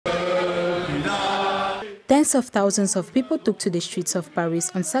Tens of thousands of people took to the streets of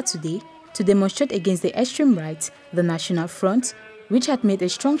Paris on Saturday to demonstrate against the extreme right, the National Front, which had made a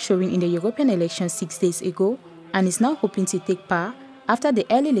strong showing in the European elections 6 days ago and is now hoping to take power after the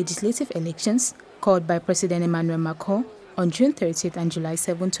early legislative elections called by President Emmanuel Macron on June 30th and July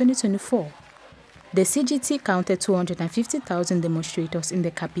 7, 2024. The CGT counted 250,000 demonstrators in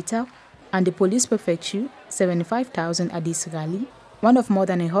the capital and the police prefecture 75,000 at this rally, one of more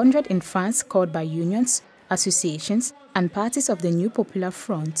than 100 in France called by unions, associations and parties of the New Popular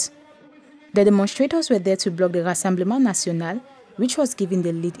Front. The demonstrators were there to block the Rassemblement National, which was given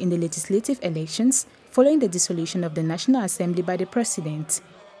the lead in the legislative elections following the dissolution of the National Assembly by the president.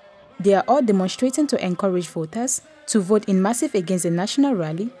 They are all demonstrating to encourage voters to vote in massive against the national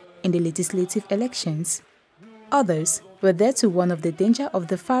rally in the legislative elections. Others were there to warn of the danger of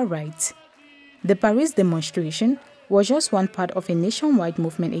the far right. The Paris demonstration was just one part of a nationwide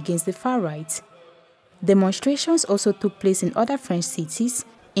movement against the far right. Demonstrations also took place in other French cities,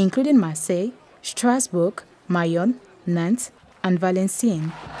 including Marseille, Strasbourg, Mayenne, Nantes, and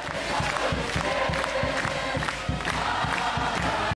Valenciennes.